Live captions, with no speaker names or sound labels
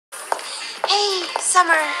Hey,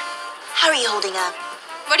 Summer. How are you holding up?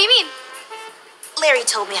 What do you mean? Larry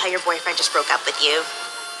told me how your boyfriend just broke up with you.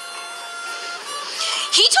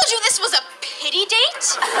 He told you this was a pity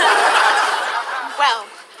date? Well,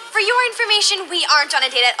 for your information, we aren't on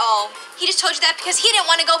a date at all. He just told you that because he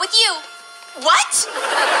didn't want to go with you. What?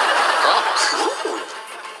 Oh.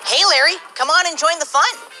 Hey, Larry, come on and join the fun.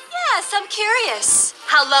 Yes, I'm curious.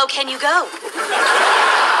 How low can you go?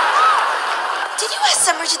 Did you ask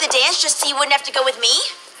Summer to the dance just so you wouldn't have to go with me?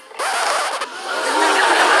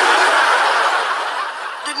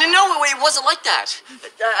 No, it wasn't like that.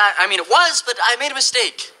 I mean, it was, but I made a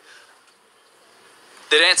mistake.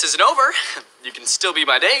 The dance isn't over. You can still be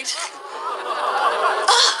my date.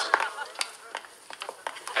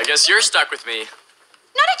 I guess you're stuck with me.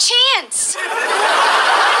 Not a chance.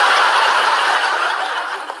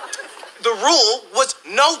 The rule was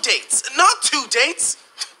no dates, not 2 dates.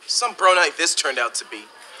 Some bro night this turned out to be.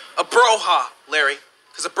 A broha, Larry.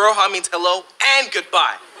 Because a broha means hello and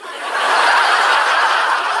goodbye.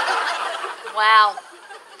 Wow,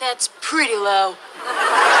 that's pretty low.